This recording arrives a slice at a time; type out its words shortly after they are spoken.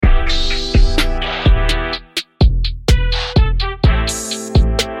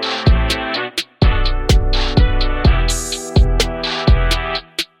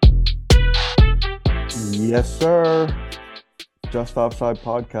Yes, sir. Just Offside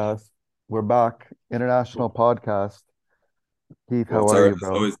Podcast. We're back. International podcast. Keith, Well, how it's are all right. you,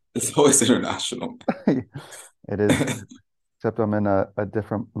 bro? It's always international. It is, except I'm in a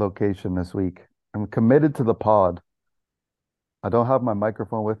different location this week. I'm committed to the pod. I don't have my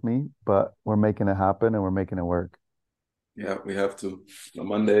microphone with me, but we're making it happen and we're making it work. Yeah, we have to. A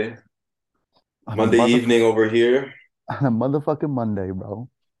Monday, On a Monday mother evening over here, on a motherfucking Monday, bro.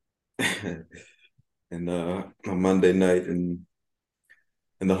 and a Monday night in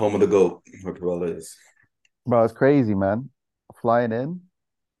the home of the GOAT, where Cabela is. Bro, it's crazy, man. Flying in.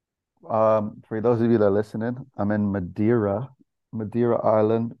 For those of you that are listening, I'm in Madeira, Madeira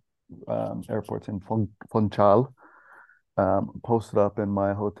Island. Airport's in Funchal. Posted up in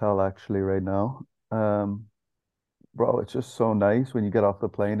my hotel actually right now. Um, Bro, it's just so nice when you get off the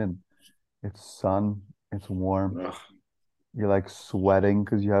plane and it's sun, it's warm. Ugh. You're like sweating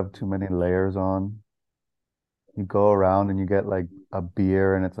because you have too many layers on. You go around and you get like a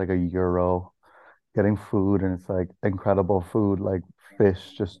beer and it's like €1. Getting food and it's like incredible food, like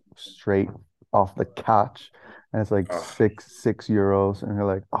fish just straight off the catch. And it's like Ugh. six euros. And you're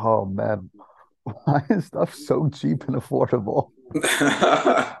like, oh man, why is stuff so cheap and affordable?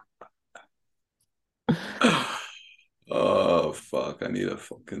 Oh fuck! I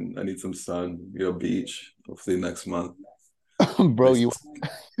need some sun. Need a beach. Hopefully next month. Bro, Nice, you want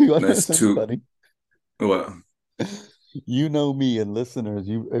to know nice something two. funny? What? You know me and listeners,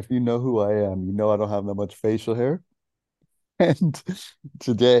 you if you know who I am, you know I don't have that much facial hair. And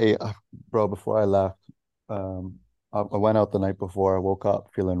today, bro, before I left, um, I went out the night before. I woke up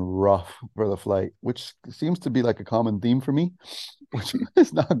feeling rough for the flight, which seems to be like a common theme for me, which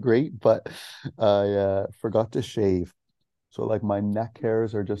is not great, but I forgot to shave. So like my neck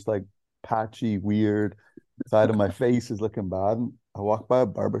hairs are just like patchy, weird. Side of my face is looking bad. I walked by a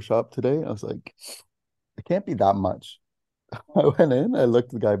barber shop today. I was like, it can't be that much. I went in, I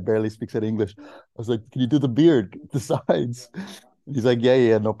looked, the guy barely speaks any English. I was like, can you do the beard, the sides? He's like, yeah,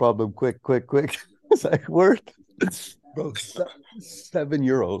 yeah, no problem. Quick, quick, quick. It's like, work. Bro,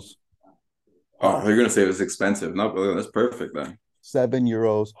 €7. Oh, Hot you're gonna say it was expensive. No, but that's perfect then.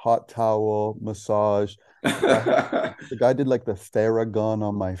 €7, hot towel, massage. The guy had the guy did like the Theragun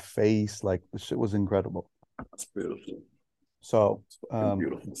on my face. Like the shit was incredible. That's beautiful. So Fucking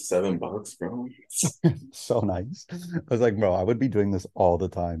beautiful. $7, bro. so nice. I was like, bro, I would be doing this all the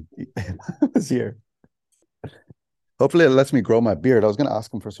time. I was here. Hopefully, it lets me grow my beard. I was going to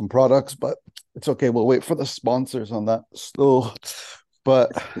ask him for some products, but it's okay. We'll wait for the sponsors on that still.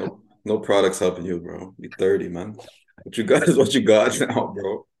 But No, no products helping you, bro. Be 30, man. What you got is what you got now,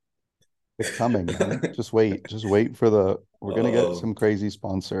 bro. it's coming, man. Just wait. Just wait for the. We're going to get Oh, some crazy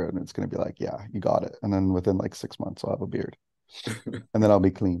sponsor, and it's going to be like, yeah, you got it. And then within like 6 months, I'll have a beard, and then I'll be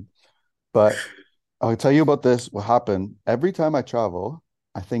clean. But I'll tell you about this. What happened every time I travel,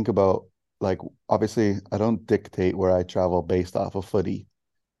 I think about like, obviously, I don't dictate where I travel based off of footy,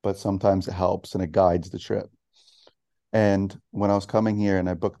 but sometimes it helps and it guides the trip. And when I was coming here and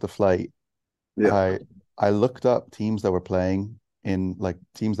I booked the flight, yeah. I I looked up teams that were playing in like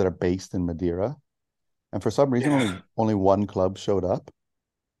teams that are based in Madeira. And for some reason Yeah. only one club showed up.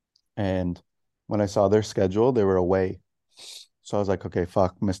 And when I saw their schedule, they were away. So I was like, okay,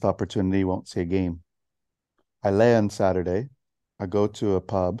 fuck, missed opportunity, won't see a game. I land Saturday. I go to a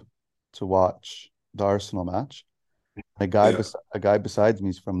pub to watch the Arsenal match. Yeah. A guy besides me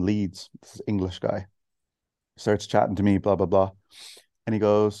is from Leeds. This is English guy. Starts chatting to me, blah, blah, blah. And he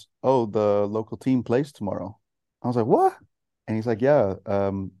goes, oh, the local team plays tomorrow. I was like, what? And he's like, yeah,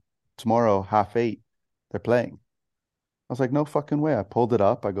 tomorrow, 8:30, they're playing. I was like, no fucking way. I pulled it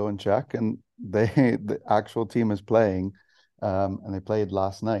up. I go and check, and the actual team is playing, and they played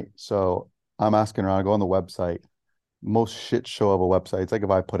last night. So I'm asking around. I go on the website. Most shit show of a website. It's like if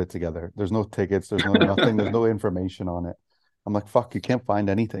I put it together. There's no tickets. There's no nothing. There's no information on it. I'm like, fuck, you can't find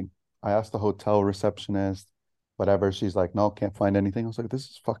anything. I asked the hotel receptionist, whatever. She's like, no, can't find anything. I was like, this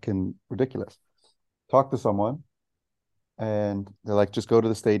is fucking ridiculous. Talk to someone, and they're like, just go to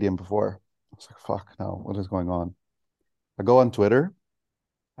the stadium before. I was like, fuck, no, what is going on? I go on Twitter.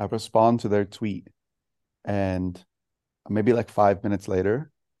 I respond to their tweet, and maybe like 5 minutes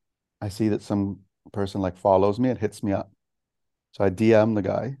later, I see that some person like follows me and hits me up. So I DM the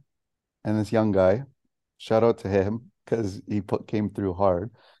guy, and this young guy, shout out to him because he came through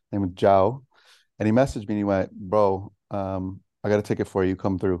hard. Name was Jao, and he messaged me and he went, "Bro, I got a ticket for you.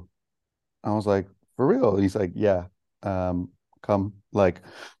 Come through." I was like, "For real?" And he's like, "Yeah, come. Like,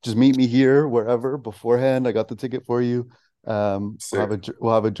 just meet me here wherever beforehand. I got the ticket for you. Sick.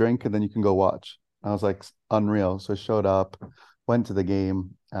 We'll have a drink and then you can go watch." I was like, "Unreal." So I showed up, went to the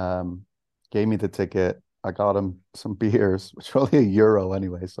game, gave me the ticket. I got him some beers, which were only €1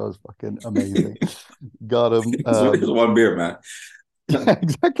 anyway, so it was fucking amazing. Got him. It's one beer, man. Yeah,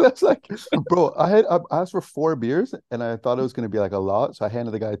 exactly. I was like, bro, I asked for 4 beers and I thought it was gonna be like a lot. So I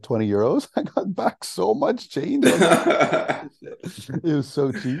handed the guy €20. I got back so much change. I was like, it was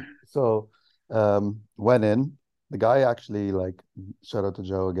so cheap. So went in. The guy actually like shout out to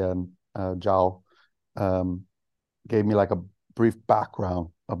Joe again, Joe, um, gave me like a brief background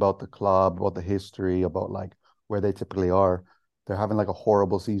about the club, about the history, about like where they typically are. They're having like a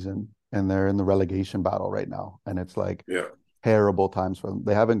horrible season and they're in the relegation battle right now. And it's like Yeah. terrible times for them.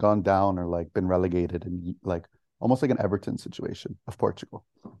 They haven't gone down or like been relegated in like almost like an Everton situation of Portugal.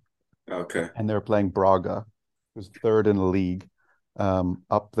 Okay. And they're playing Braga, who's third in the league,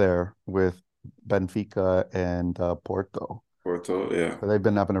 up there with Benfica and Porto. Porto. Yeah. So they've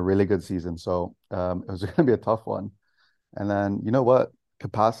been having a really good season. So it was going to be a tough one. And then you know what?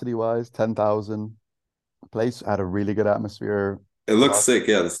 Capacity wise, 10,000 place had a really good atmosphere. It looks Braga, sick.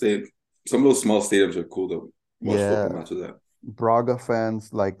 Yeah. The state. Some of those small stadiums are cool to watch yeah, football matches at. Braga fans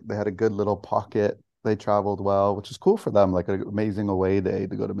like they had a good little pocket. They traveled well, which is cool for them. Like an amazing away day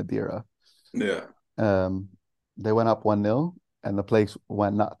to go to Madeira. Yeah. Um, they went up 1-0 and the place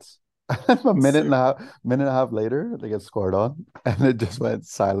went nuts. A Sick. minute and a half later, they get scored on, and it just went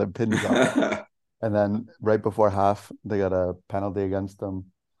silent, pin drop. And then right before half, they got a penalty against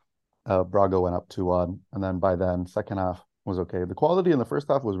them. Braga went up 2-1, and then by then, second half was okay. The quality in the first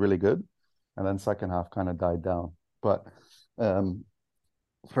half was really good, and then second half kind of died down. But um,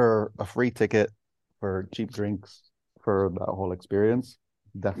 for a free ticket, for cheap drinks, for that whole experience,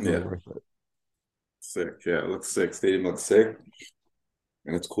 definitely Yeah. worth it. Sick. Yeah. It looks sick. Stadium looks sick.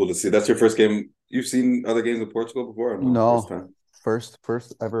 And it's cool to see. That's your first game. You've seen other games in Portugal before or no? First No, time?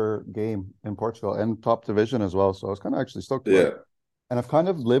 first ever game in Portugal and top division as well. So I was kind of actually stoked about it. Yeah. And I've kind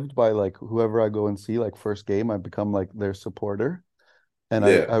of lived by like whoever I go and see, like first game, I become like their supporter and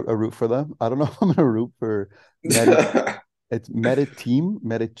Yeah. I root for them. I don't know if I'm gonna root for Medi it's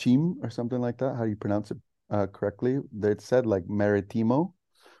Medellin or something like that. How do you pronounce it correctly? They said like Maritimo,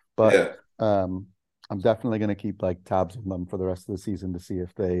 but Yeah. um I'm definitely gonna keep like tabs on them for the rest of the season to see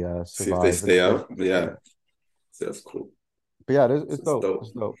if they See if they survive and stay stay. out. Yeah. Yeah. So that's cool. But yeah, it's It's dope.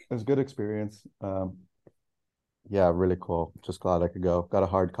 It's dope. dope. It's a good experience. Yeah, really cool. Just glad I could go. Got a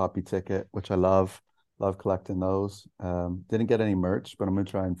hard copy ticket, which I love. Love collecting those. Didn't get any merch, but I'm gonna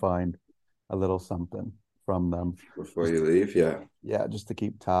try and find a little something from them. Before Just you leave. Yeah. yeah, just to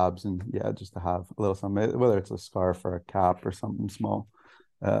keep tabs and yeah, just to have a little something, whether it's a scarf or a cap or something small.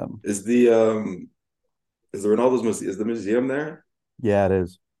 Um, Is the is the Ronaldo's museum is the museum there? yeah, it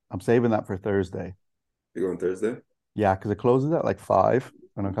is. I'm saving that for Thursday. You go on Thursday? Yeah, because it closes at like 5,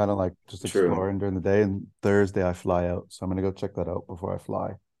 and I'm kind of like just True. exploring during the day. And Thursday I fly out, so I'm gonna go check that out before I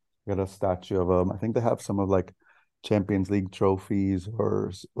fly. Got a statue of I think they have some of like Champions League trophies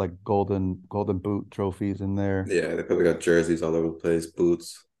or like golden boot trophies in there. Yeah, they probably got jerseys all over the place,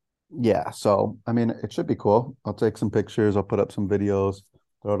 boots. Yeah, so I mean it should be cool. I'll take some pictures, I'll put up some videos,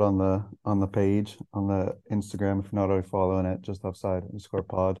 throw it on the page, on the Instagram if you're not already following it, just offside underscore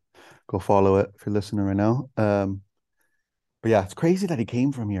pod. Go follow it if you're listening right now. But yeah, it's crazy that he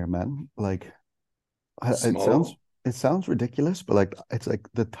came from here, man. Like it sounds Small. ridiculous, but like it's like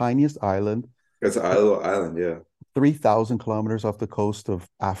the tiniest island, It's an island, yeah. 3,000 kilometers off the coast of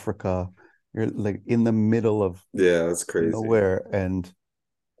Africa. You're like in the middle of Yeah, that's crazy. nowhere, and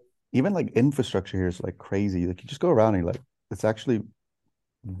even like infrastructure here is like crazy. Like you just go around and like it's actually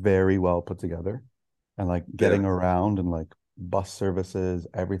very well put together, and like Yeah. getting around and like bus services,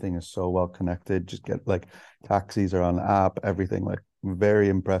 everything is so well connected. Just get like taxis are on the app, everything. Like very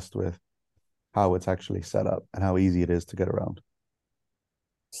impressed with how it's actually set up and how easy it is to get around.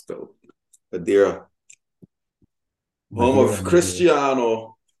 Still. Madeira. Home Madeira, of Madeira.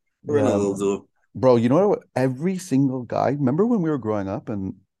 Cristiano Yeah, Ronaldo. bro, you know what? Every single guy, remember when we were growing up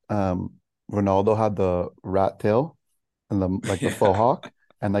and Ronaldo had the rat tail and the like the faux Yeah. hawk,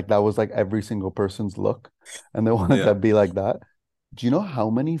 and like that was like every single person's look, and they wanted to Yeah. be like that. Do you know how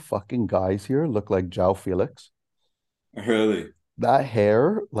many fucking guys here look like João Felix? Really? That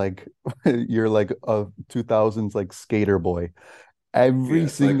hair, like you're like a 2000s like skater boy. Every Yeah,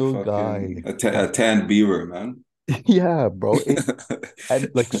 it's like single fucking guy. a tan beaver, man. Yeah, bro. And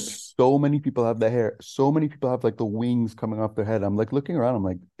like so many people have the hair. So many people have like the wings coming off their head. I'm like looking around. I'm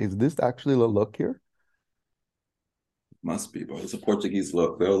like, is this actually the look here? Must be, bro. It's a Portuguese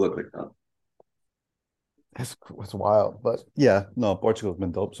look. They all look like that. It's wild. But yeah, no, Portugal's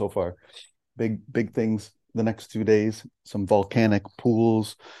been dope so far. Big things the next 2 days. Some volcanic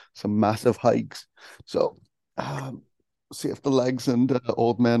pools, some massive hikes. So see if the legs and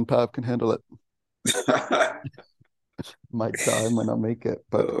old man Pav can handle it. Might die, might not make it.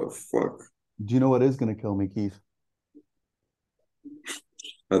 But Oh fuck! do you know what is gonna kill me, Keith?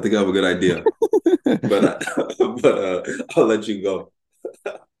 I think I have a good idea, but I'll let you go.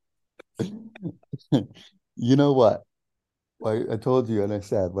 You know what? I told you and I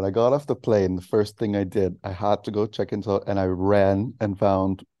said when I got off the plane, the first thing I did, I had to go check into and I ran and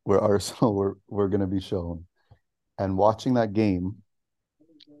found where Arsenal were going to be shown. And watching that game,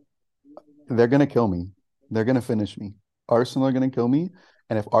 they're going to kill me. They're going to finish me. Arsenal are going to kill me.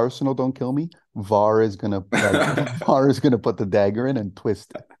 And if Arsenal don't kill me, VAR is going to like VAR is going to put the dagger in and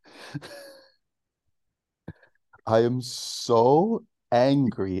twist it. I am so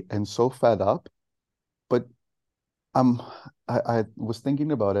angry and so fed up, but I'm I was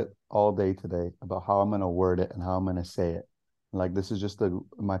thinking about it all day today about how I'm gonna word it and how I'm gonna say it. Like this is just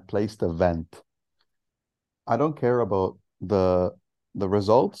my place to vent. I don't care about the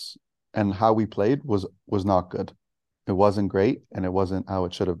results and how we played was not good. It wasn't great and it wasn't how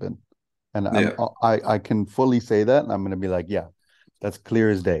it should have been. And Yeah. I can fully say that and I'm gonna be like, yeah, that's clear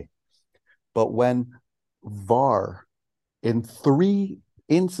as day. But when VAR in three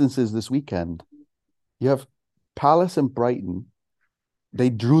instances this weekend, you have Palace and Brighton, they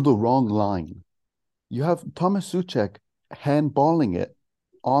drew the wrong line. You have Thomas Suchek handballing it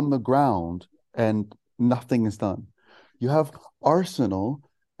on the ground and nothing is done. You have Arsenal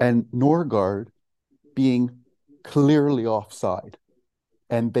and Norgard being clearly offside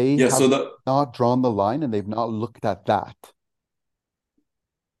and they Yeah, have so not drawn the line and they've not looked at that.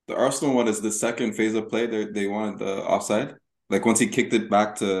 the Arsenal one is the second phase of play. They wanted the offside. Like once he kicked it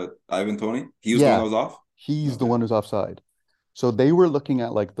back to Ivan Toney, he was the one Yeah, that was off. he's the Okay. one who's offside. So they were looking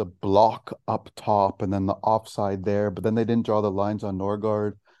at like the block up top and then the offside there, but then they didn't draw the lines on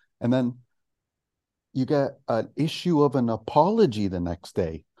Norgard. And then you get an issue of an apology the next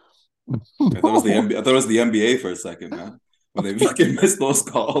day. I thought it was the Bro, NBA. I thought it was the NBA for a second, man. When they fucking missed those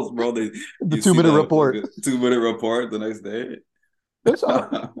calls, bro. the You two see minute the report. fucking 2 minute report the next day. That's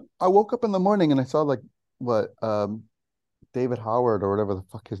I woke up in the morning and I saw like what David Howard or whatever the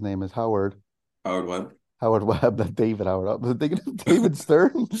fuck his name is, Howard Webb. Howard Webb, that David Howard. I was thinking of David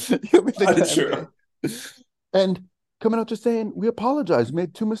Stern. You be thinking Not of true. NBA. And coming out just saying, we apologize, we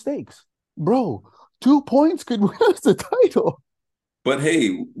made two mistakes. Bro, 2 points could win us the title. But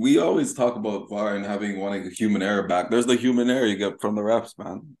hey, we always talk about VAR and having wanting a human error back. There's the human error you get from the refs,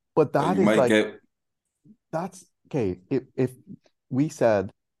 man. But Like that you is might like get, that's okay. If we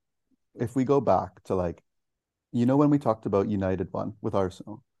said if we go back to like when we talked about United one with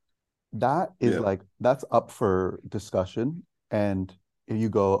Arsenal, that is yeah, like that's up for discussion. And if you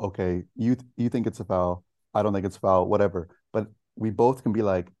go, okay, you think it's a foul, I don't think it's a foul, whatever. But we both can be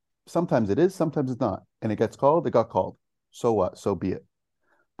like, sometimes it is, sometimes it's not. And it gets called, it got called. So what? So be it.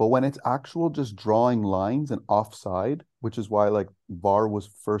 But when it's actual just drawing lines and offside, which is why like VAR was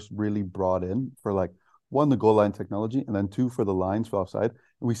first really brought in for like one, the goal line technology, and then two for the lines for offside.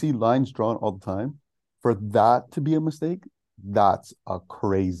 And we see lines drawn all the time. For that to be a mistake, that's a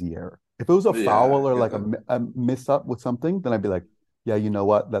crazy error. If it was a yeah, foul I or get like that. a miss up with something, then I'd be like, yeah, you know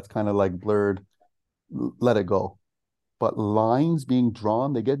what? That's kind of like blurred. Let it go. But lines being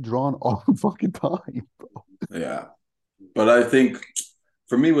drawn, they get drawn all the fucking time. Yeah, but I think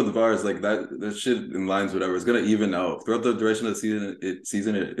for me with the VAR is like that shit in lines, whatever, it's gonna even out throughout the duration of the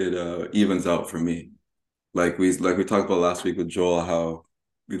season. It evens out for me. Like we talked about last week with Joel, how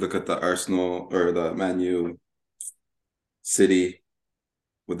we look at the Arsenal or the Man U City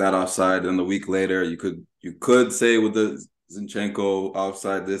with that offside, and the week later you could say with the Zinchenko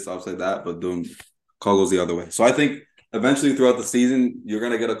offside this, offside that, but then call goes the other way. So I think eventually throughout the season you're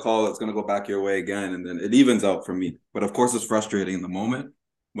gonna get a call that's gonna go back your way again, and then it evens out for me. But of course, it's frustrating in the moment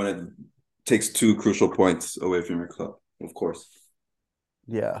when it takes two crucial points away from your club. Of course.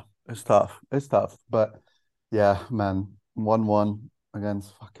 Yeah, it's tough. It's tough. But yeah, man, 1-1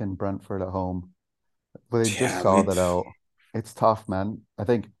 against fucking Brentford at home. But they just Yeah, saw that out. It's tough, man. I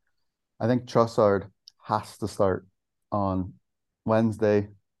think Trossard has to start on Wednesday.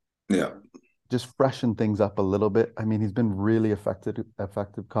 yeah, Just freshen things up a little bit. I mean, he's been really effective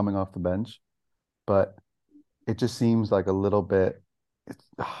coming off the bench, but it just seems like a little bit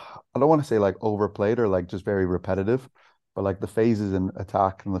I don't want to say like overplayed or like just very repetitive, but like the phases in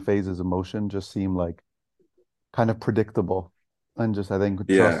attack and the phases of motion just seem like kind of predictable. And just I think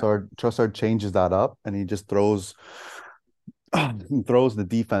yeah. Trossard changes that up and he just throws throws the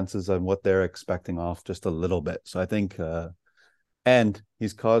defenses and what they're expecting off just a little bit. So I think and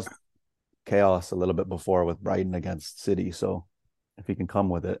he's caused chaos a little bit before with Brighton against City. So if he can come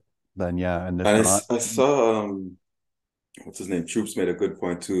with it, then yeah. And if And not, I saw what's his name? Troops made a good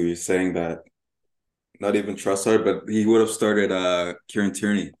point too. He's saying that not even Trossard, but he would have started Kieran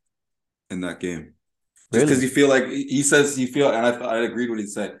Tierney in that game. Just because Really? you feel like he says you feel, and I agreed what he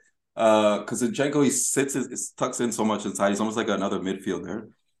said. Because Zinchenko, he tucks in so much inside. He's almost like another midfielder.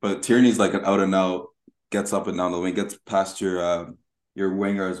 But Tierney's like an out and out, gets up and down the wing, gets past your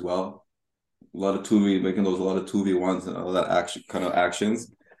winger as well. A lot of 2v, making those a lot of 2v1s and all that action kind of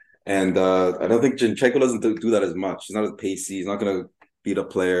actions. And I don't think Zinchenko doesn't do that as much. He's not as pacey. He's not gonna beat a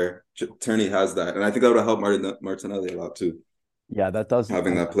player. Tierney has that, and I think that would have helped Martinelli a lot too, Yeah, that does.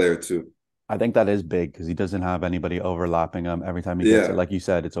 having that player too. I think that is big because he doesn't have anybody overlapping him every time he gets it. Yeah, Like you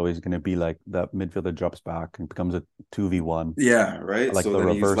said, it's always going to be like that midfielder drops back and becomes a 2v1, yeah, right. like So the then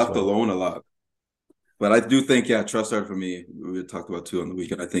he's reverse left way. alone a lot. But I do think, yeah, Trossard for me, we talked about too on the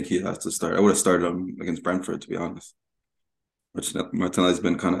weekend. I think he has to start. I would have started him against Brentford, to be honest. Which Martinelli's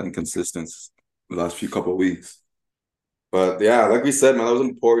been kind of inconsistent the last few couple of weeks. But yeah, like we said, man, that was an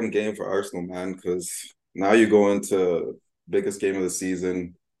important game for Arsenal, man, because now you go into biggest game of the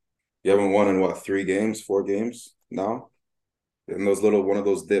season. You haven't won in what, 3 games, 4 games now? And those little one of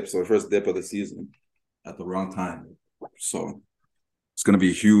those dips, so the first dip of the season at the wrong time. So it's gonna be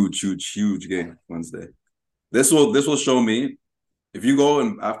a huge, huge, huge game Wednesday. This will show me if you go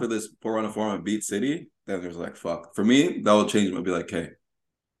and after this poor run of form and beat City, then there's like fuck. For me, that will change me. I'll be like, hey,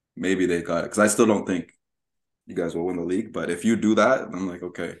 maybe they got it. Because I still don't think you guys will win the league. But if you do that, I'm like,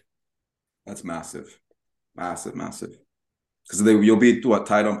 okay, that's massive. Massive, massive. Because you'll be what,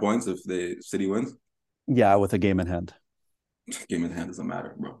 tied on points if the City wins? Yeah, with a game in hand. Game in hand doesn't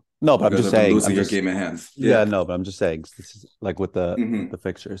matter, bro. No, but You I'm guys just have been saying. losing your game in hand. Yeah, Yeah. no, but I'm just saying. This is like with Mm-hmm. the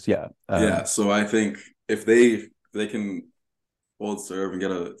fixtures. Yeah. Yeah. So I think if they can hold serve and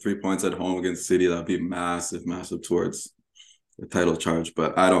get 3 points at home against City, that'd be massive, massive towards the title charge.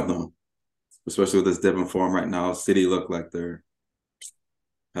 But I don't know, especially with this dip in form right now. City look like they're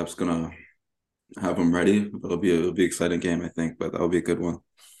perhaps gonna have them ready. It'll be an exciting game, I think, but that'll be a good one.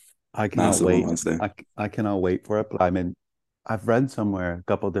 I cannot Massive on wait. Wednesday. I cannot wait for it. But I mean, I've read somewhere a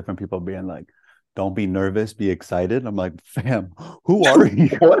couple of different people being like, "Don't be nervous, be excited." I'm like, "Fam, who are you?"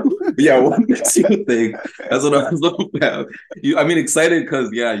 What? Yeah, what makes you think? That's what I was looking at. I mean, excited because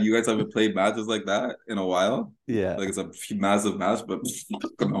yeah, you guys haven't played matches like that in a while. Yeah, Like it's a massive match, but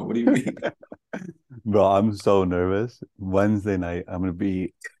come on, what do you mean? bro, I'm so nervous. Wednesday night, I'm gonna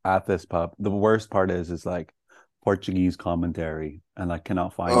be at this pub. The worst part is like Portuguese commentary, and I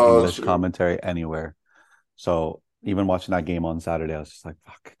cannot find Oh, English sure. commentary anywhere. So even watching that game on Saturday, I was just like,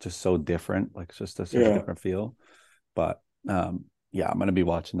 "Fuck, just so different. Like, it's just such a Yeah. different feel." But yeah, I'm gonna be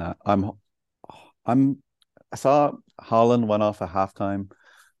watching that. I'm. I saw Holland went off at halftime.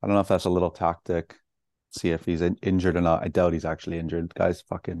 I don't know if that's a little tactic. See if he's injured or not. I doubt he's actually injured. The guy's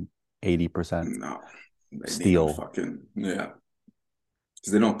fucking 80% No, they need him steel. fucking yeah.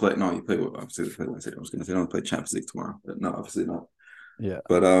 Because they don't play. No, you play. Obviously, they play Wednesday. I was gonna say they don't play Champions League tomorrow, but no, obviously not. Yeah.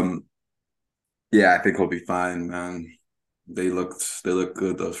 But yeah, I think he'll be fine, man. They look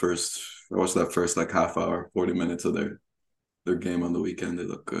good the first. I watched that first like half hour, 40 minutes of their game on the weekend. They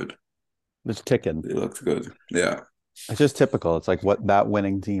look good. It's ticking. They looked good. Yeah, It's just typical. It's like what that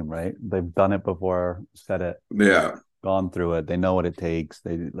winning team, right? They've done it before, said it, yeah, gone through it. They know what it takes.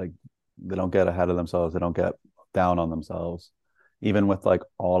 They don't get ahead of themselves. They don't get down on themselves. Even with like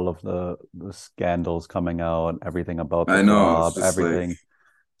all of the scandals coming out and everything about the I know. It's club, just like everything,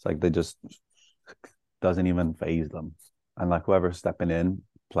 it's like they just doesn't even phase them. And like whoever's stepping in,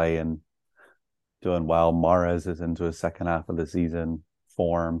 playing, doing well. Mahrez is into his second half of the season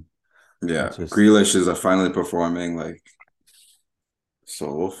form. yeah, It's just Grealish is finally performing. Like,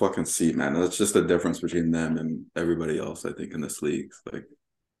 so we'll fucking see, man. That's just the difference between them and everybody else. I think in this league, like,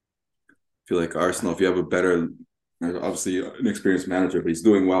 I feel like Arsenal. If you have a better, obviously an experienced manager, but he's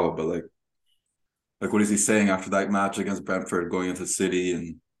doing well. But like what is he saying after that match against Brentford, going into City,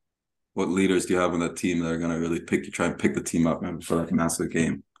 and what leaders do you have on that team that are gonna really try and pick the team up, man, for like a massive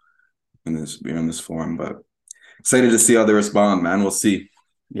game in this form? But excited to see how they respond, man. We'll see.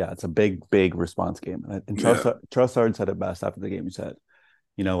 yeah, it's a big, big response game. And Yeah, Trossard said it best after the game. He said,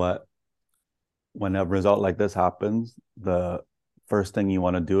 "You know what? When a result like this happens, the first thing you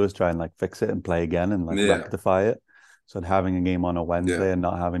want to do is try and like fix it and play again and like yeah, rectify it. So having a game on a yeah. Wednesday and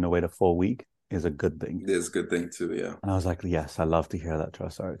not having to wait a full week is a good thing." It's a good thing too. Yeah, And I was like, "Yes, I love to hear that,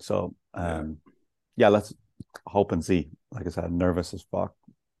 Trossard." So yeah. yeah, let's hope and see. Like I said, nervous as fuck.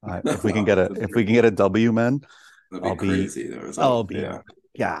 If we can get a W, man, That'd be I'll be crazy. The I'll result. be Yeah.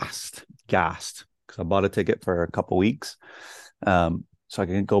 gassed because I bought a ticket for a couple weeks, so I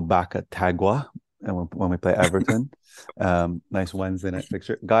can go back at Tagua and when we play Everton. Nice Wednesday night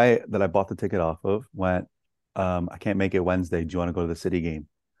fixture. Guy that I bought the ticket off of went, I can't make it Wednesday. Do you want to go to the City game?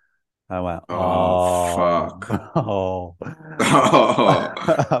 I went, Oh oh, fuck. bro. Oh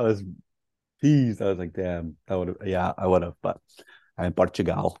I was peeved. I was like, damn, that would have, yeah, I would have, but I'm in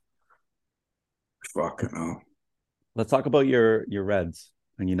Portugal. fuck no. Let's talk about your Reds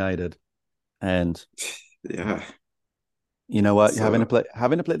and United. And Yeah. you know what? So Having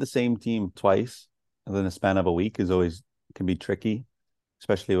to play the same team twice within a span of a week is always can be tricky,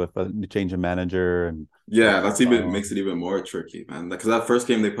 especially with the change of manager and yeah, what's that's going even on. makes it even more tricky, man. Because that first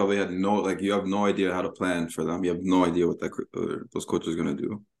game they probably had no like you have no idea how to plan for them. You have no idea what those coaches are gonna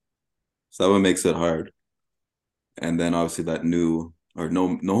do. So that one makes it hard. And then obviously that new or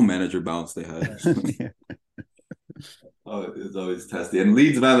no manager bounce they had. Yeah. Oh, it's always testy. And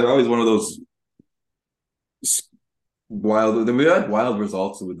Leeds, man, they're always one of those wild. We had wild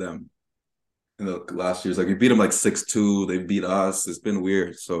results with them in the last years. Like we beat them like 6-2. They beat us. It's been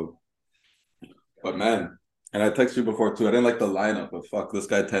weird. So, but man, and I texted you before too. I didn't like the lineup, but fuck, this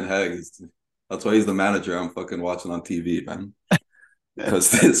guy Ten Hag is. That's why he's the manager. I'm fucking watching on TV, man.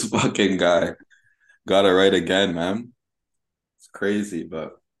 Because this fucking guy got it right again, man. It's crazy,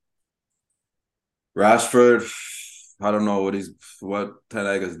 but Rashford, I don't know what Ten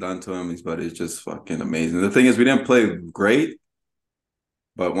Hag has done to him, but he's just fucking amazing. The thing is, we didn't play great,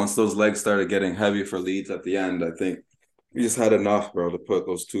 but once those legs started getting heavy for Leeds at the end, I think we just had enough, bro, to put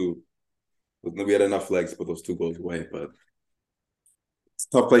those two. We had enough legs to put those two goals away, but it's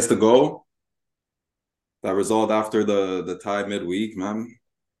a tough place to go. That result after the tie midweek, man,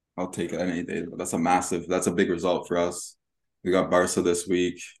 I'll take it any day. That's a big result for us. We got Barca this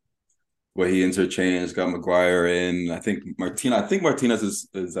week, where he interchanged, got Maguire in. I think Martinez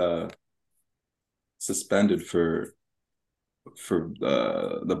is suspended for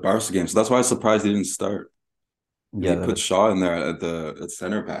the Barca game. So that's why I was surprised he didn't start. And Yeah, he that put is. Shaw in there at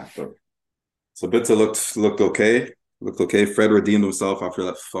center back. But so Bitsa looked okay. Looked okay. Fred redeemed himself after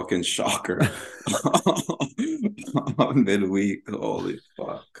that fucking shocker midweek. Holy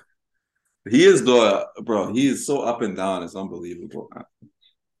fuck. He is the bro, he is so up and down. It's unbelievable, man.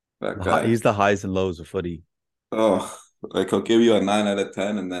 That guy. He's the highs and lows of footy. Oh, like he'll give you a 9 out of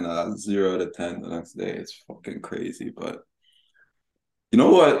 10 and then a 0 out of 10 the next day. It's fucking crazy. But you know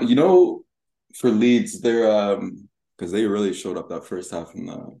what? For Leeds, they're because they really showed up that first half in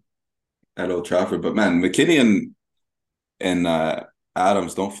the at Old Trafford. But man, McKinney and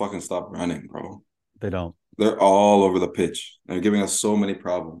Adams don't fucking stop running, bro. They don't. They're all over the pitch. They're giving us so many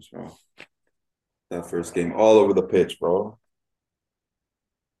problems, bro. That first game, all over the pitch, bro.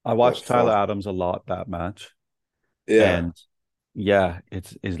 I But watched Tyler fuck, Adams a lot that match, yeah, and yeah,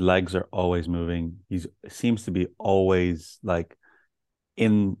 it's his legs are always moving. He's seems to be always like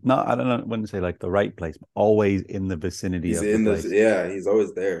in not I don't know, I wouldn't say like the right place, but always in the vicinity he's of the in this. place. Yeah, he's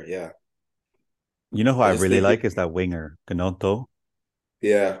always there. Yeah, You know who I I just really think like is that winger, Ganotto,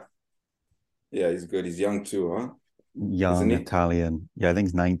 yeah, yeah, he's good. He's young too, huh? Isn't young he? Italian. Yeah, I think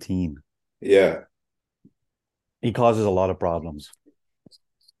he's 19. Yeah. He causes a lot of problems.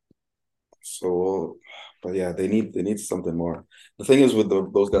 So, but yeah, they need something more. The thing is with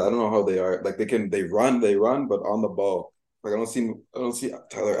those guys, I don't know how they are. Like they run, but on the ball. Like I don't see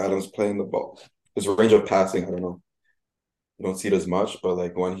Tyler Adams playing the ball. His range of passing, I don't know. You don't see it as much, but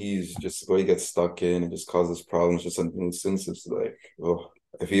like when he's just where he gets stuck in and just causes problems, just a nuisance. It's like, oh,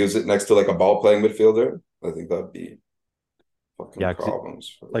 if he was next to like a ball playing midfielder, I think that'd be fucking Yeah,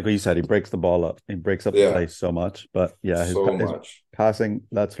 problems. like what you said, he breaks the ball up. He breaks up the Yeah, place so much. But yeah, so his much. passing,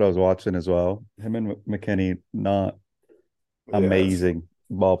 that's what I was watching as well. Him and McKinney, not Yeah, amazing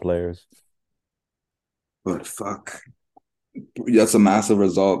ball players. but fuck, that's a massive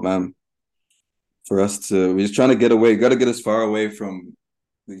result, man. For us to we're just trying to get away. Got to get as far away from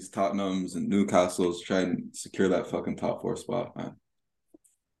these Tottenhams and Newcastles. Try and secure that fucking top four spot, man.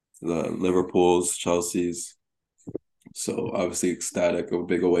 The Liverpool's, Chelsea's. So obviously ecstatic, a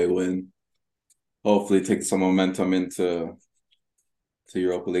big away win. Hopefully take some momentum into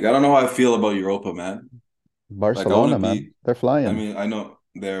Europa League. I don't know how I feel about Europa, man. Like I want to Barcelona, man, be. they're I flying. mean, I know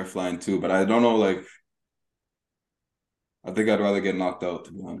they're flying too, but I don't know. Like I think I'd rather get knocked out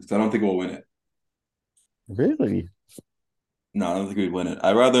to be honest. I don't think we'll win it. Really? No, I don't think we'd win it.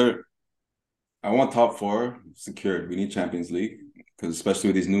 I want top four secured. We need Champions League because especially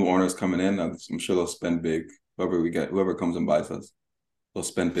with these new owners coming in, I'm sure they'll spend big. Whoever comes and buys us, they'll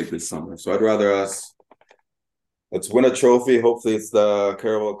spend big this summer. So I'd rather us let's win a trophy. Hopefully it's the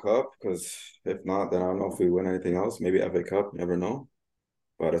Carabao Cup because if not, then I don't know if we win anything else. Maybe FA Cup, never know.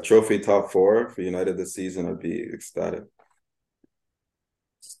 But a trophy top four for United this season, I'd be ecstatic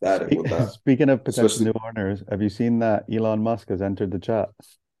with that. Speaking of potential new Especially, owners, have you seen that Elon Musk has entered the chat?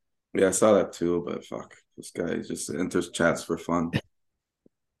 yeah, I saw that too. But fuck, this guy just enters chats for fun.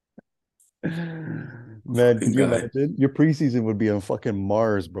 Man, Fucking could you guy. imagine? Your preseason would be on fucking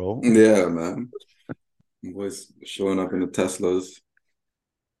Mars, bro. Yeah, man. Boys showing up in the Teslas.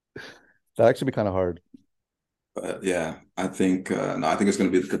 That'd actually be kind of hard. But yeah, I think no, I think it's gonna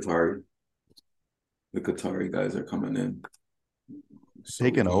be the Qatari. The Qatari guys are coming in. So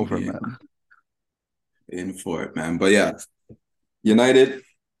we're Taking gonna over, be man. in for it, man. But yeah, United,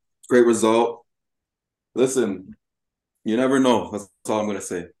 great result. Listen, you never know. That's all I'm gonna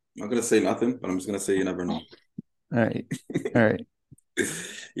say. I'm not gonna say nothing, but I'm just gonna say you never know. All right. All right.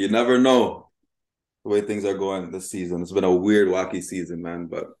 You never know the way things are going this season. It's been a weird, wacky season, man.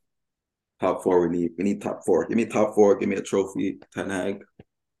 But top four, we need. We need top four. Give me top four. Give me a trophy. Ten Hag.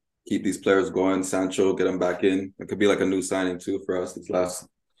 Keep these players going. Sancho, get them back in. It could be like a new signing too for us this last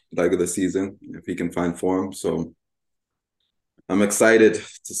leg of the season if he can find form. So I'm excited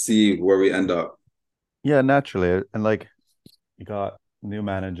to see where we end up. Yeah, naturally. And like you got new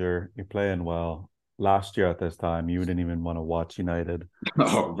manager, you're playing well. Last year at this time, you didn't even want to watch United.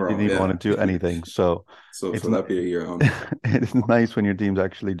 Oh, You didn't bro, even yeah. want to do anything. So So it's so that be a year on. it's nice when your team's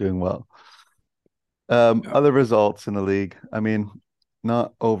actually doing well. Yeah. Other results in the league. I mean,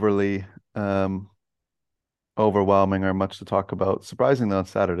 not overly um overwhelming or much to talk about. Surprisingly, on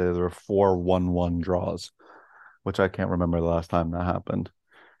Saturday there were 4-1-1 draws, which I can't remember the last time that happened.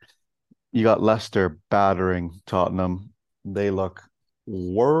 You got Leicester battering Tottenham. They look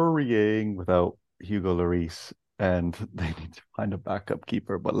worrying without Hugo Lloris, and they need to find a backup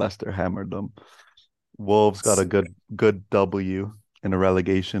keeper, but Leicester hammered them. Wolves got a good W in a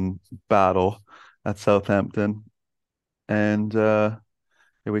relegation battle at Southampton. And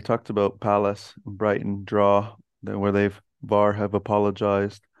yeah, we talked about Palace and Brighton draw where they've VAR have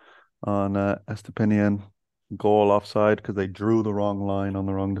apologized on Estepinian goal offside because they drew the wrong line on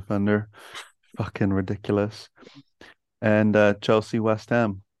the wrong defender. Fucking ridiculous. And Chelsea West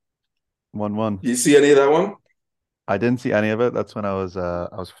Ham 1-1. You see any of that one? I didn't see any of it. That's when I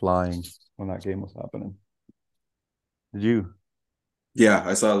was flying when that game was happening. Did you? Yeah,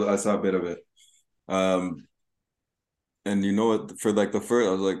 I saw a bit of it. Um, and you know what? For like the first,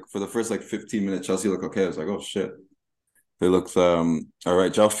 I was like for the first like 15 minutes, Chelsea looked okay. I was like, oh shit, they looked all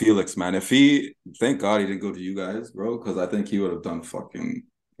right. João Felix, man, if he, thank God he didn't go to you guys, bro, because I think he would have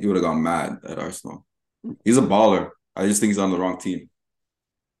gone mad at Arsenal. He's a baller. I just think he's on the wrong team.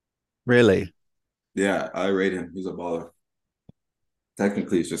 Really? Yeah, I rate him. He's a baller.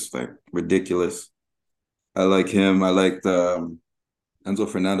 Technically, it's just like ridiculous. I like him. I like the Enzo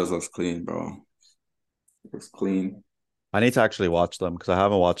Fernandez looks clean, bro. Looks clean. I need to actually watch them because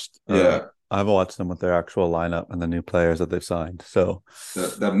Yeah, I haven't watched them with their actual lineup and the new players that they've signed. So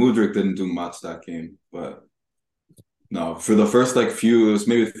that Mudryk didn't do much that game, but no, for the first like few, it was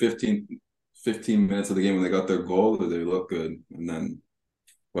maybe 15 minutes of the game when they got their goal, they looked good, and then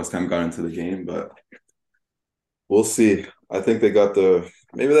West Ham got into the game, but we'll see. I think they got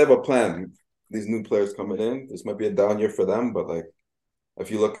maybe they have a plan. These new players coming in, this might be a down year for them, but like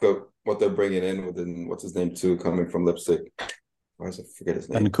if you look at what they're bringing in within what's his name too, coming from Leipzig, why does I forget his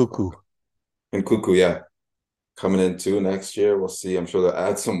and name? Cuckoo. And Cuckoo, yeah, coming in too next year. We'll see. I'm sure they'll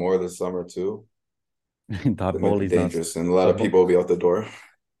add some more this summer too. That They might be Bowley's not dangerous, and a lot that of bo people will be out the door.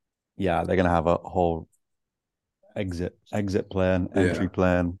 yeah, they're gonna have a whole exit plan, entry Yeah,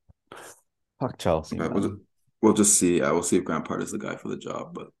 plan. Fuck Chelsea, but man. we'll just see. Yeah, we'll see if Grant Part is the guy for the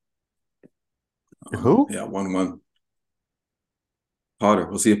job. But Who? yeah, 1-1. Potter.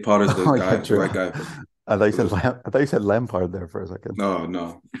 We'll see if Potter's the Oh yeah, guy, the true. right guy for the. I thought you said Lampard there for a second. No,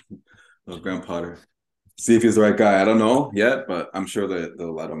 no, no, Grant Potter. See if he's the right guy. I don't know yet, but I'm sure that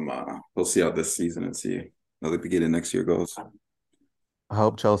they'll let him. We'll see how this season and see how the beginning next year goes. I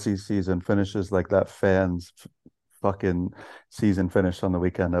hope Chelsea's season finishes like that fans fucking season finished on the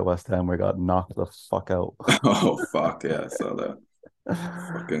weekend at West Ham where we got knocked the fuck out. Oh fuck yeah, I saw that.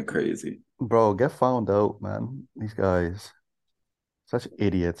 Fucking crazy. Bro, get found out, man. These guys, such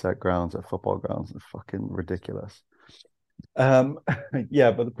idiots at grounds, at football grounds. It's fucking ridiculous. Um,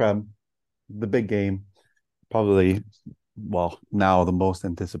 yeah, but the Prem, the big game, probably, well, now the most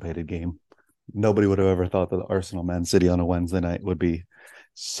anticipated game. Nobody would have ever thought that Arsenal Man City on a Wednesday night would be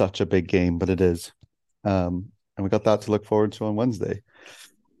such a big game, but it is. And we got that to look forward to on Wednesday.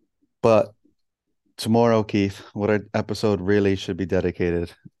 But tomorrow, Keith, what our episode really should be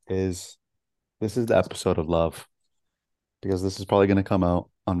dedicated is this is the episode of love because this is probably going to come out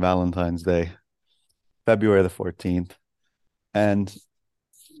on Valentine's Day, February the 14th. And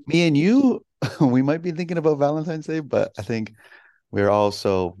me and you, we might be thinking about Valentine's Day, but I think we're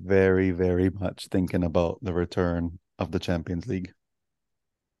also very, very much thinking about the return of the Champions League.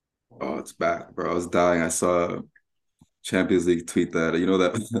 Oh, it's back, bro. I was dying. I saw Champions League tweet that. You know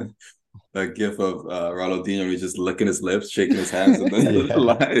that that gif of Ronaldinho. He's just licking his lips, shaking his hands, and then the Yeah,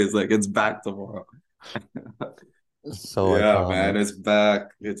 line is like, "It's back tomorrow." so Yeah, man, iconic. it's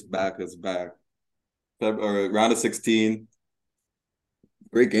back. It's back. It's back. Or round of 16.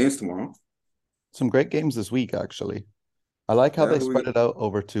 Great games tomorrow. Some great games this week, actually. I like how Yeah, they who we spread got? it out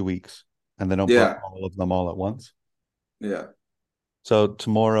over 2 weeks and they don't put Yeah, all of them all at once. yeah. So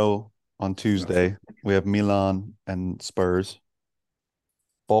tomorrow on That's it. Tuesday, we have Milan and Spurs.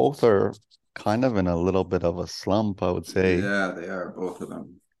 Both are kind of in a little bit of a slump, I would say. Yeah, they are both of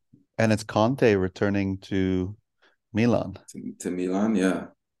them. And it's Conte returning to Milan. To Milan, yeah.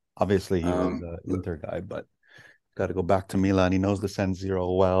 Obviously, he was Um, an Inter guy, but got to go back to Milan. He knows the San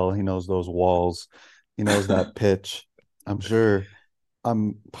Siro well. He knows those walls. He knows that pitch. I'm sure.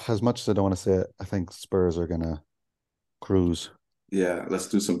 As much as I don't want to say it, I think Spurs are gonna cruise. yeah, let's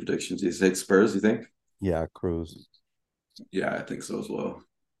do some predictions. You say Spurs, you think? Yeah, cruise. Yeah, I think so as well.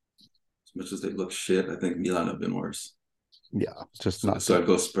 As much as they look shit, I think Milan have been worse. Yeah, just So, not so good. I'd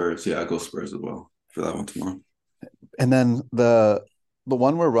go Spurs. Yeah, I'd go Spurs as well for that one tomorrow. And then the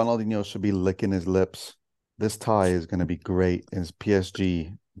one where Ronaldinho should be licking his lips. This tie is going to be great. Is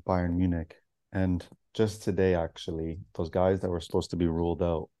PSG Bayern Munich, and just today actually, those guys that were supposed to be ruled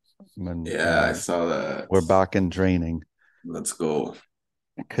out when Yeah, I saw that. we're back in training Let's go.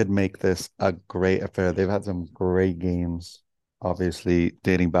 could make this a great affair. They've had some great games, obviously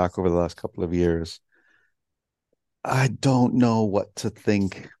dating back over the last couple of years. I don't know what to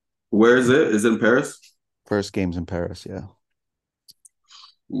think. Where is it? Is it in Paris? First games in Paris, yeah.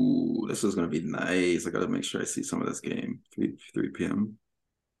 Ooh, this is gonna be nice. I gotta make sure I see some of this game. 3 p.m.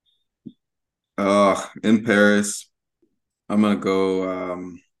 In Paris. I'm gonna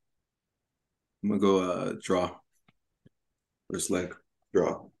go draw. First leg.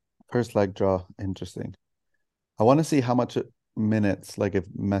 Draw. First leg draw, interesting. I want to see how much minutes, like if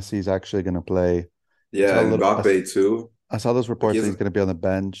Messi's actually going to play. I Yeah, saw a and little. Mbappe too. I saw those Like he reports that he's hasn't going to be on the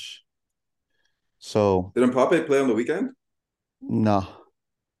bench. So did Mbappe play on the weekend? no,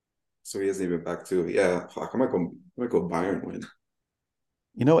 So he hasn't even back too. Yeah, fuck. I might go Bayern win.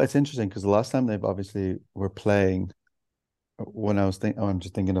 it's interesting because the last time they've obviously were playing. When I'm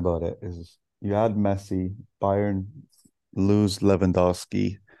just thinking about it. Is you had Messi, Bayern lose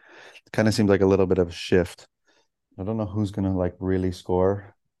Lewandowski. It kind of seems like a little bit of a shift. I don't know who's going to like really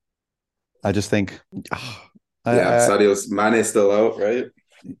score. I just think, Yeah, I Sadio's Mane's still out, right?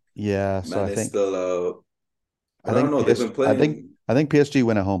 yeah. So Mane's still out. I But I don't think know. They've PS been playing. I think PSG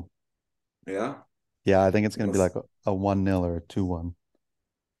win at home. Yeah. Yeah, I think it's I'm going to gonna, be like a 1-0 or a 2-1.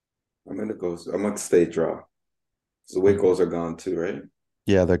 I'm gonna go. I'm gonna stay draw. So the way Okay. goals are gone too, right?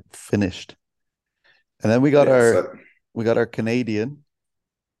 Yeah, they're finished. And then Yeah. So we got our Canadian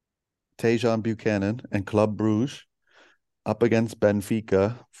Tajon Buchanan and Club Bruges up against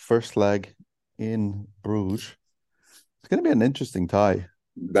Benfica, first leg in Bruges. It's going to be an interesting tie.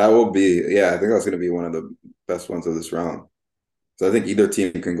 that will be. Yeah, I think that's gonna be one of the best ones of this round. So I think either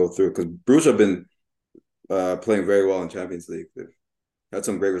team can go through because Bruges have been playing very well in Champions League. They've had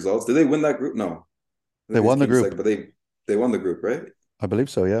some great results. Did they win that group? No. I They think they won the came group. second, but they won the group, right? I believe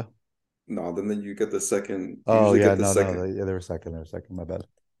so, yeah. No, then you get the second. You Oh, usually yeah, get the no, no, second, yeah, they were second. They were second, my bad.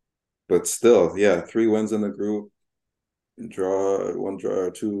 but still, yeah, 3 wins in the group, draw, one draw,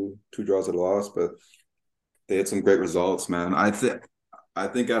 two draws at a loss, but they had some great results, man. I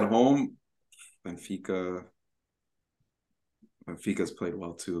think at home, Benfica Benfica's played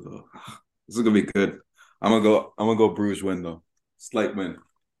well too, though. This is gonna be good. I'm gonna go Bruges win though. Slight win.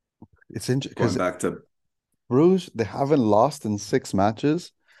 It's interesting Going because back to Bruges, they haven't lost in 6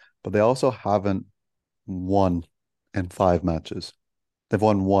 matches, but they also haven't won in 5 matches. They've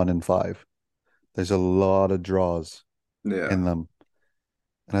won one in five. There's a lot of draws in yeah. them.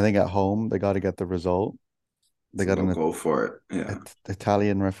 And I think at home, they got to get the result. They So got they'll an go for it. Yeah.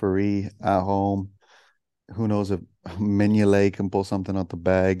 Italian referee at home. Who knows if Mignolet can pull something out the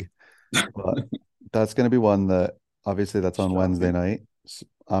bag? But that's going to be one that obviously that's on Wednesday Shocking. night.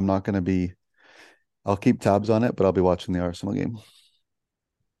 I'm not going to be, I'll keep tabs on it, but I'll be watching the Arsenal game.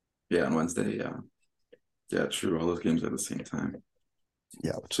 Yeah, on Wednesday, yeah. Yeah, true. All those games at the same time.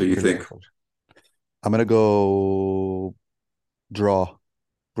 Yeah, which So will be you pretty think unfortunate. I'm going to go draw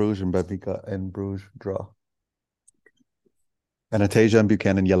Bruges and Benfica and Bruges draw. And a Tajon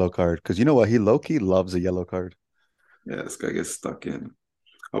Buchanan yellow card. Because you know what? He low key loves a yellow card. yeah, this guy gets stuck in.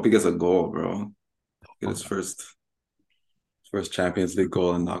 Hope he gets a goal, bro. Get Oh, his yeah. first Champions League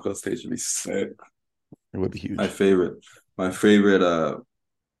goal in knockout stage would be sick. It would be My huge. favorite, my favorite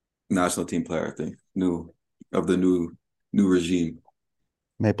national team player, I think, of the new regime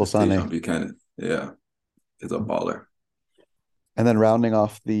Maple is Dejan Sane. Buchanan. Yeah, he's a baller. And then rounding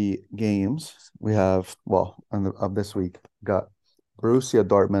off the games, we have, well, of this week, got Borussia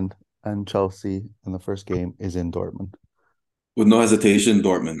Dortmund and Chelsea, and the first game is in Dortmund. With no hesitation,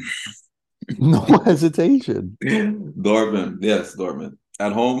 Dortmund. No hesitation. Dortmund, yes, Dortmund.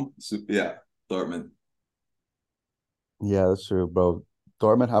 At home, yeah, Dortmund. Yeah, that's true, bro.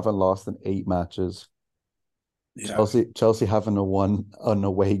 Dortmund haven't lost in 8 matches. Yeah, Chelsea haven't won an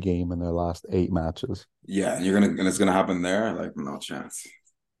away game in their last 8 matches. yeah, and it's gonna happen there. Like no chance,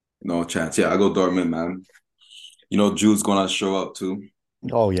 no chance. Yeah, I go Dortmund, man. You know, Jude's going to show up too.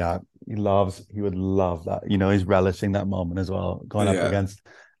 Oh yeah, he would love that. He's relishing that moment as well. Going up Yeah, against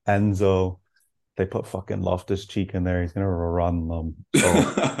Enzo, they put fucking Loftus Cheek in there. He's gonna run them. So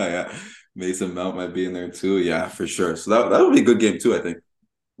yeah. Mason Mount might be in there too. Yeah, for sure. So that would be a good game too. I think.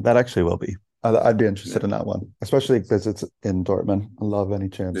 that actually will be. I'd be Yeah, interested in that one, especially because it's in Dortmund. I love any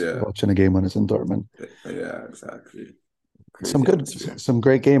chance of yeah, watching a game when it's in Dortmund. yeah. Exactly. Some Crazy good, atmosphere. some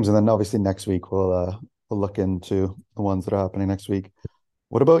great games, and then obviously next week we'll look into the ones that are happening next week.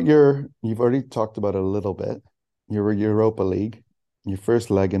 What about you've already talked about it a little bit, your Europa League, your first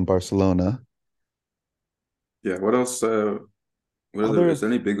leg in Barcelona. Yeah. What else? What are Other is there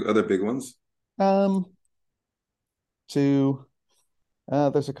any big other big ones? um to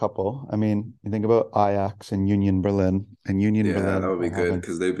there's a couple. I mean, you think about Ajax and Union Berlin, and Union Yeah, that Berlin would be are good having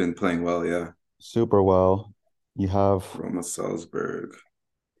because they've been playing well. Yeah, super well. You have, Roma, Salzburg,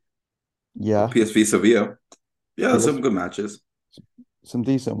 yeah, PSV, Sevilla. Yeah, PS, some good matches. some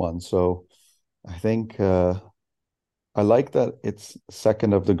decent ones. So I think I like that it's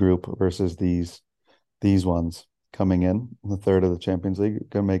second of the group versus these ones coming in the third of the Champions League.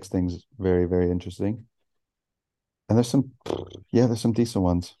 It makes things very, very interesting. And there's some decent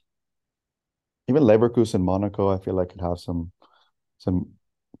ones. Even Leverkusen, Monaco, I feel like could have some fucking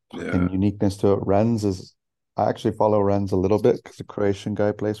Yeah, uniqueness to it. I actually follow Rennes a little bit because a Croatian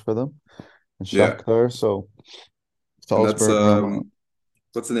guy plays for them and yeah, Shakhtar. So and that's Salzburg, Roma.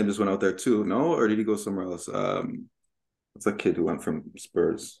 what's the name just went out there too? No, or did he go somewhere else? What's that kid who went from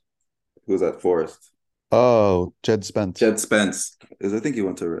Spurs? Who was at Forest? Oh, Jed Spence. Jed Spence. I think he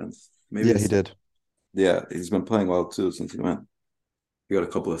went to Rennes. Maybe Yeah, he it's did. yeah. He's been playing well too since he went. He got a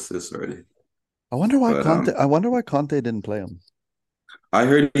couple assists already. But I wonder why Conte didn't play him. I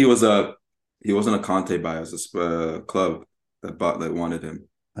heard he wasn't a Conte buy as a club that wanted him.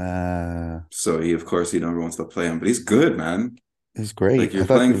 Uh, So he of course he never wants to play him, but he's good, man. he's Like great. I you're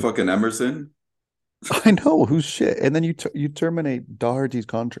thought he playing was, fucking Emerson. I know who's shit. And then you terminate Doherty's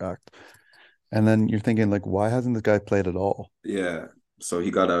contract. And then you're thinking like, why hasn't this guy played at all? Yeah. So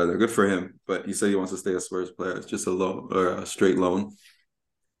he got out of there. Good for him. But he said he wants to stay a Spurs player. It's just a loan or a straight loan.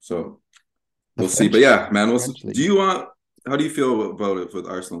 So The we'll see. But yeah, man, French do league. you want how do you feel about it with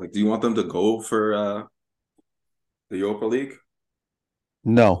Arsenal? Like, do you want them to go for the Europa League?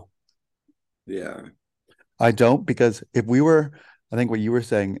 No, Yeah. I don't because if we were, I think what you were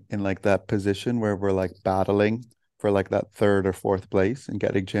saying in like that position where we're like battling for like that third or fourth place and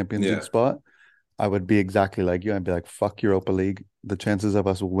getting Champions League Yeah. spot, I would be exactly like you. I'd be like, fuck Europa League. The chances of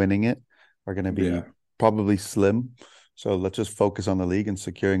us winning it are going to be Yeah. probably slim. So let's just focus on the league and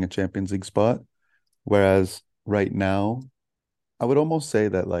securing a Champions League spot. Whereas right now, I would almost say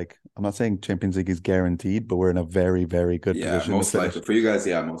that like I'm not saying Champions League is guaranteed, but we're in a very, very good Yeah. position Most likely. For you guys,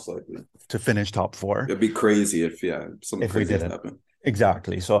 yeah, most likely. to finish top four It'd be crazy if something if we crazy has to didn't. happen.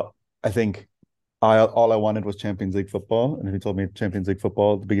 Exactly. So I think I all I wanted was Champions League football. And if you told me Champions League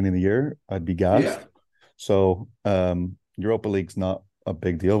football at the beginning of the year, I'd be Yeah. gassed. So Europa League's not a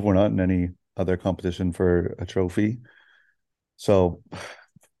big deal. We're not in any other competition for a trophy. So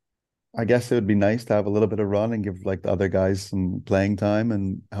I guess it would be nice to have a little bit of run and give like the other guys some playing time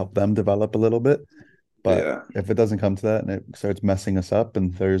and help them develop a little bit. But Yeah. if it doesn't come to that and it starts messing us up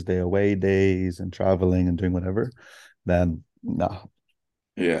and Thursday away days and traveling and doing whatever, then no.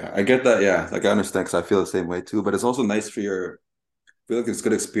 Yeah. I get that. Yeah. Like I understand because I feel the same way too. But it's also nice I feel like it's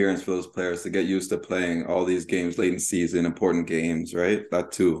good experience for those players to get used to playing all these games late in season, important games, right?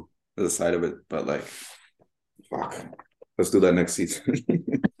 That too, the side of it. But like, fuck, let's do that next season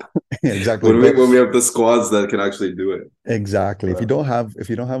Exactly. when we have the squads that can actually do it. Exactly. But If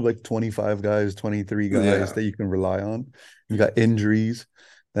you don't have like 25 guys, 23 guys yeah, that you can rely on, you got injuries,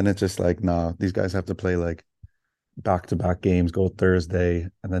 then it's just like, nah, these guys have to play like back-to-back games, go Thursday,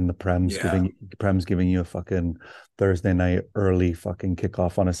 and then yeah, Prem's giving you a fucking Thursday night early fucking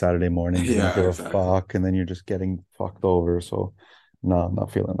kickoff on a Saturday morning. You don't yeah, give a exactly. fuck, and then you're just getting fucked over. So no, I'm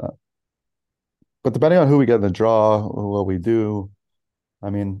not feeling that. But depending on who we get in the draw, what we do, I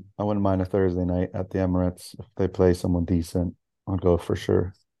mean, I wouldn't mind a Thursday night at the Emirates if they play someone decent. I'll go for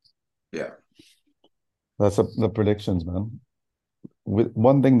sure. Yeah, That's the predictions, man. with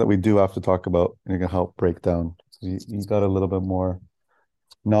one thing that we do have to talk about, and you can help break down. You got a little bit more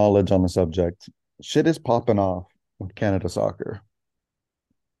knowledge on the subject. Shit is popping off with Canada soccer.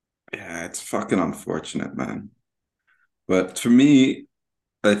 Yeah, it's fucking unfortunate, man. But for me,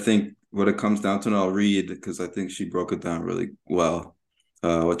 I think what it comes down to, and I'll read because I think she broke it down really well,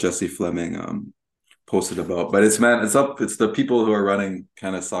 what Jesse Fleming posted about. But it's man, it's the people who are running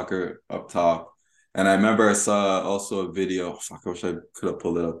kind of soccer up top. And I remember I saw also a video. Fuck, I wish I could have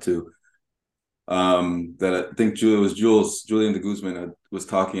pulled it up too. That I think Julian de Guzman was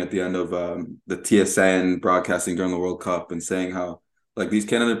talking at the end of the TSN broadcasting during the World Cup and saying how like these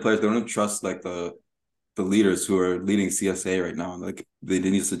Canadian players they don't trust like the leaders who are leading CSA right now. Like they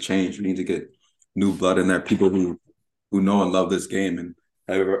need to change. We need to get new blood in there, people who know and love this game. And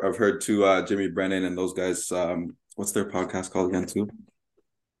I've heard too Jimmy Brennan and those guys. What's their podcast called again too?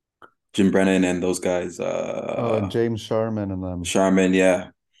 Jim Brennan and those guys. Oh, and James Sharman and them. Sharman, yeah,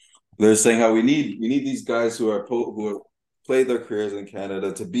 they're saying how we need these guys who have played their careers in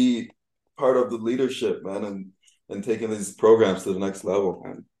Canada to be part of the leadership, man, and taking these programs to the next level,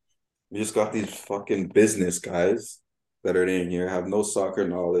 man. We just got these fucking business guys that are in here, have no soccer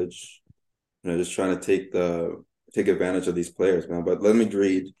knowledge, just trying to take advantage of these players, man. But let me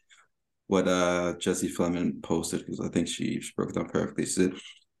read what Jesse Fleming posted because I think she broke it down perfectly. She said,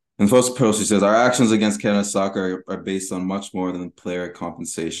 in the first post, she says, our actions against Canada soccer are based on much more than player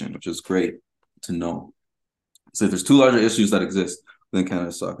compensation, which is great to know. So there's two larger issues that exist within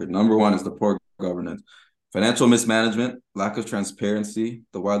Canada soccer. Number one is the poor governance. Financial mismanagement, lack of transparency,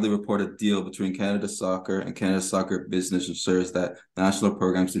 the widely reported deal between Canada Soccer and Canada Soccer Business ensures that national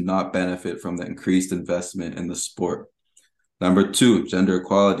programs do not benefit from the increased investment in the sport. Number two, gender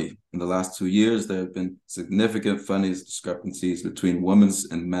equality. In the last 2 years, there have been significant funding discrepancies between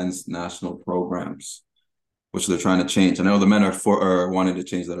women's and men's national programs, which they're trying to change. I know the men are wanting to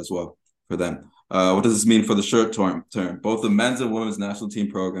change that as well for them. What does this mean for the short term? Both the men's and women's national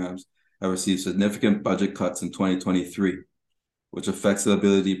team programs have received significant budget cuts in 2023, which affects the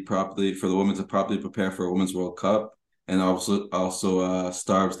ability properly for the women to properly prepare for a Women's World Cup, and also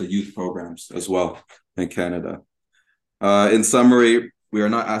starves the youth programs as well in Canada. In summary, we are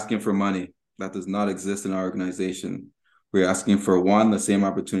not asking for money. That does not exist in our organization. We're asking for one, the same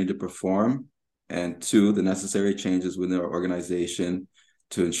opportunity to perform, and two, the necessary changes within our organization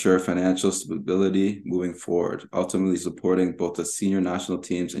to ensure financial stability moving forward, ultimately supporting both the senior national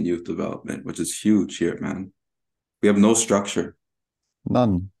teams and youth development, which is huge here, man. We have no structure.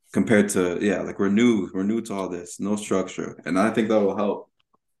 None. Compared to, yeah, like we're new to all this, no structure. And I think that will help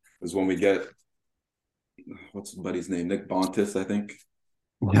is when we get, what's the buddy's name? Nick Bontis, I think.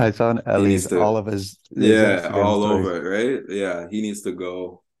 Yeah, I saw on He needs Ellie's all to, of his yeah, Instagram all stories. over it, right? Yeah, he needs to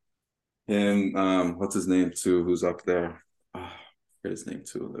go. Him, what's his name too? Who's up there? I forget his name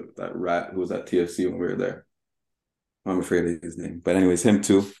too. That rat who was at TFC when we were there. I'm afraid of his name. But anyways, him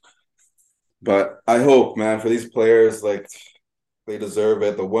too. But I hope, man, for these players, like they deserve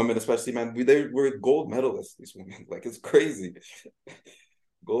it. The women, especially, man, they were gold medalists. These women, like it's crazy.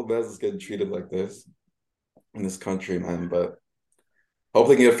 Gold medalists getting treated like this in this country, man. But hope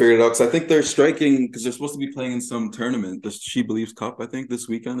they can get figured out because I think they're striking because they're supposed to be playing in some tournament. The She Believes Cup, I think, this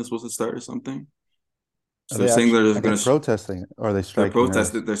weekend is supposed to start or something. Are So they're they saying actually they're are they going to protesting or are they they're striking or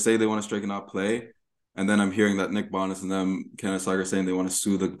protesting. They say they want to strike and not play. And then I'm hearing that Nick Bonus and them, Canada Soccer, saying they want to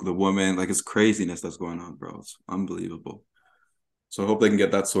sue the woman. Like it's craziness that's going on, bro. It's unbelievable. So I hope they can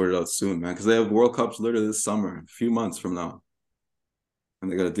get that sorted out soon, man, because they have World Cups literally this summer, a few months from now,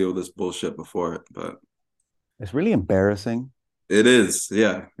 and they got to deal with this bullshit before it. But it's really embarrassing. it is,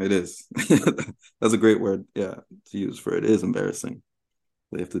 yeah, it is. That's a great word, yeah, to use for it. It is embarrassing.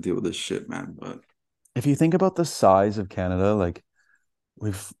 They have to deal with this shit, man. But If you think about the size of Canada, like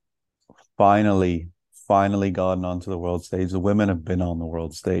we've finally, finally gotten onto the world stage. The women have been on the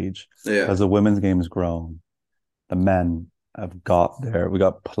world stage yeah, as the women's game has grown. The men have got there. We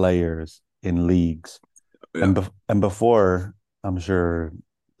got players in leagues, yeah, and before, I'm sure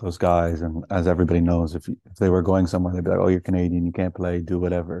those guys, and as everybody knows, if they were going somewhere, they'd be like, "Oh, you're Canadian, you can't play, do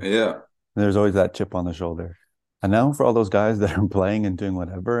whatever." yeah, And there's always that chip on the shoulder. And now for all those guys that are playing and doing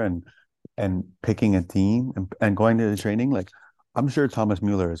whatever and picking a team and going to the training, like I'm sure Thomas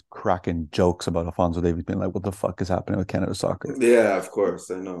Mueller is cracking jokes about Alfonso Davies being like, what the fuck is happening with Canada soccer? yeah. Of course,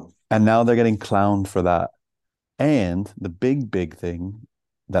 I know. And now they're getting clowned for that. And the big thing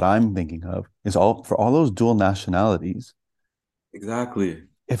that I'm thinking of is all for all those dual nationalities. Exactly.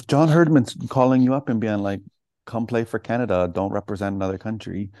 If John Herdman's calling you up and being like, come play for Canada, don't represent another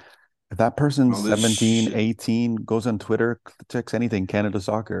country. If that person's All this 17, shit. 18, goes on Twitter, checks anything, Canada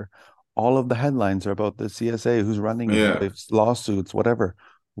soccer, all of the headlines are about the CSA, who's running it, Yeah. it's lawsuits, whatever.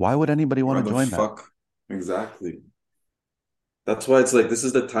 Why would anybody want Why to the join that? fuck? Exactly. That's why it's like this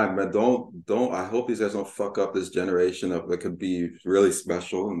is the time, man. Don't. I hope these guys don't fuck up this generation of that could be really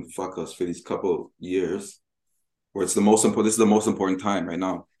special and fuck us for these couple years where it's the most important. This is the most important time right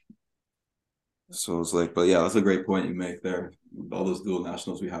now. So it's like, but yeah, that's a great point you make there. All those dual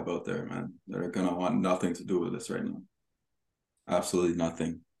nationals we have out there, man, they're gonna want nothing to do with this right now. Absolutely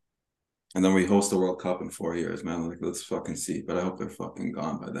nothing. And then we host the World Cup in 4 years, man. Like, let's fucking see. But I hope they're fucking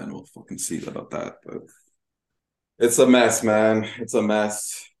gone by then. We'll fucking see about that. But it's a mess, man. It's a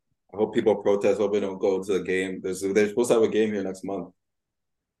mess. I hope people protest. Hope they don't go to the game. They're supposed to have a game here next month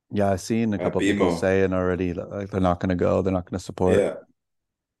Yeah, I've seen a at couple of people BMO. saying already that like, they're not going to go, they're not going to support. Yeah,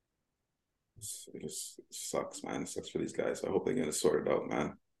 it just sucks, man. It sucks for these guys. I hope they get it sorted out,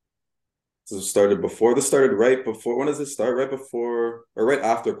 man. This started before. This started right before. When does it start? Right before or right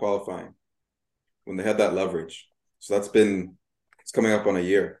after qualifying when they had that leverage. So it's coming up on a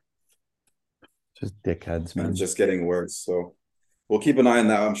year, Just dickheads, and it's man. just getting worse. So we'll keep an eye on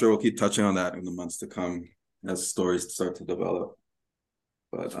that. I'm sure we'll keep touching on that in the months to come as stories start to develop.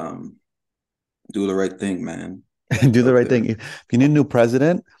 But do the right thing, man. Do the Out right thing. there. If you need a new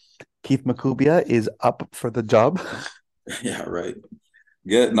president, Keith Makubia is up for the job. Yeah, right.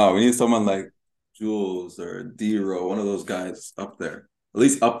 No, we need someone like Jules or D-Row, one of those guys up there. At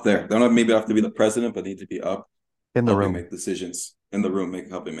least up there. They don't maybe have to be the president, but need to be up In the helping room. make decisions in the room,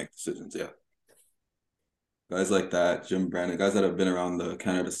 helping make decisions. Yeah. Guys like that, Jim Brandon, guys that have been around the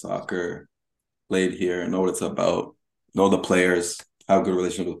Canada soccer, played here, know what it's about, know the players, have good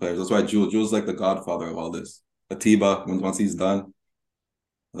relationship with players. That's why Jules like the godfather of all this. Atiba, once he's done,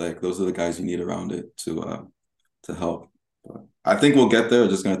 like those are the guys you need around it to help. But I think we'll get there.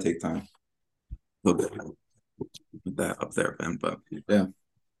 It's just gonna take time. We'll get that up there, man. But yeah,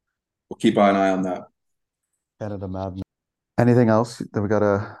 we'll keep an eye on that. Canada Madness. Anything else that we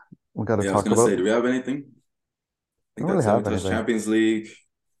gotta Yeah, I was talk gonna say, about? do we have anything? I I think don't really that's it. We have touched anything.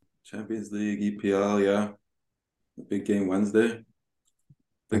 Champions League, EPL, yeah. The big game Wednesday. I think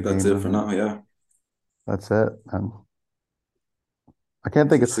Big that's games, it for isn't it? now, yeah. That's it. And I can't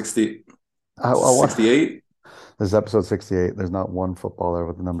Is think it of 60, I want 68? this is episode 68. There's not one footballer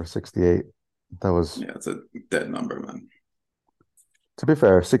with the number 68. That was, Yeah, it's a dead number, man. to be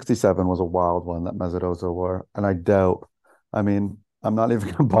fair, 67 was a wild one that Mazzarosa wore. And I doubt, I mean, I'm not even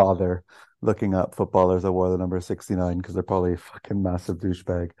gonna bother looking up footballers that wore the number 69 because they're probably a fucking massive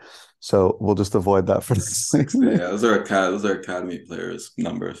douchebag. So we'll just avoid that for this. 60, yeah, those are academy players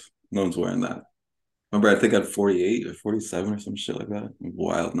numbers. No one's wearing that. Remember, I think I had 48 or 47 or some shit like that.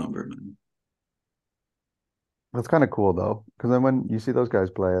 Wild number, man. That's kind of cool though, because then when you see those guys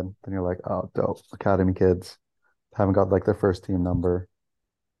playing, then you're like, oh, dope. Academy kids haven't got like their first team number.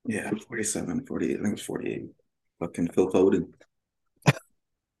 Yeah, 47, 48. I think it was 48. Fucking Phil Foden.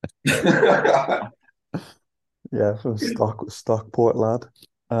 Yeah, from Stockport lad.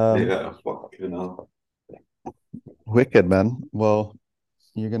 Yeah, fuck, you know. Wicked, man. Well,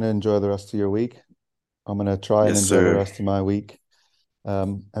 you're gonna enjoy the rest of your week. I'm gonna try and Yes, enjoy the sir. rest of my week.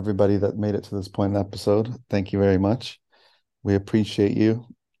 Everybody that made it to this point in the episode, thank you very much. We appreciate you.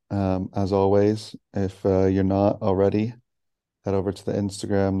 As always, if you're not already, head over to the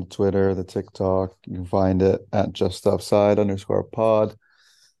Instagram, the Twitter, the TikTok. You can find it at justoffside_pod.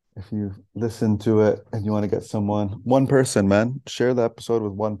 If you listen to it and you want to get one person, man, share the episode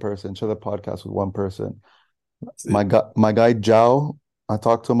with one person, share the podcast with one person. See. My guy Jao, I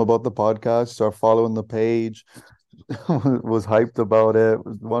talked to him about the podcast, started following the page, was hyped about it,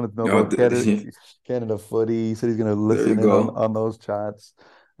 wanted to know Oh, about Canada footy. He said he's gonna there you listen in go. on those chats.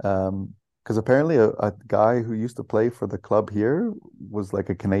 Because apparently a guy who used to play for the club here was like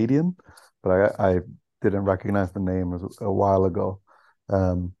a Canadian, but I didn't recognize the name. It was a while ago.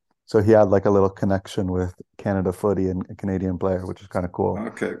 So he had like a little connection with Canada footy and a Canadian player, which is kind of cool.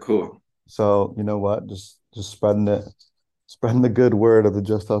 Okay, cool. So you know what? Just spreading the good word of the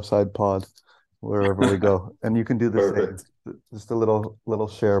Just Offside pod wherever we go. And you can do the same. Perfect. Just a little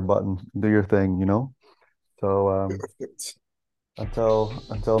share button. Do your thing, you know? So Perfect.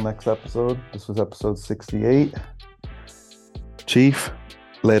 until next episode, this was episode 68. Chief,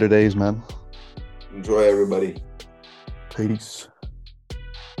 later days, man. Enjoy, everybody. Peace.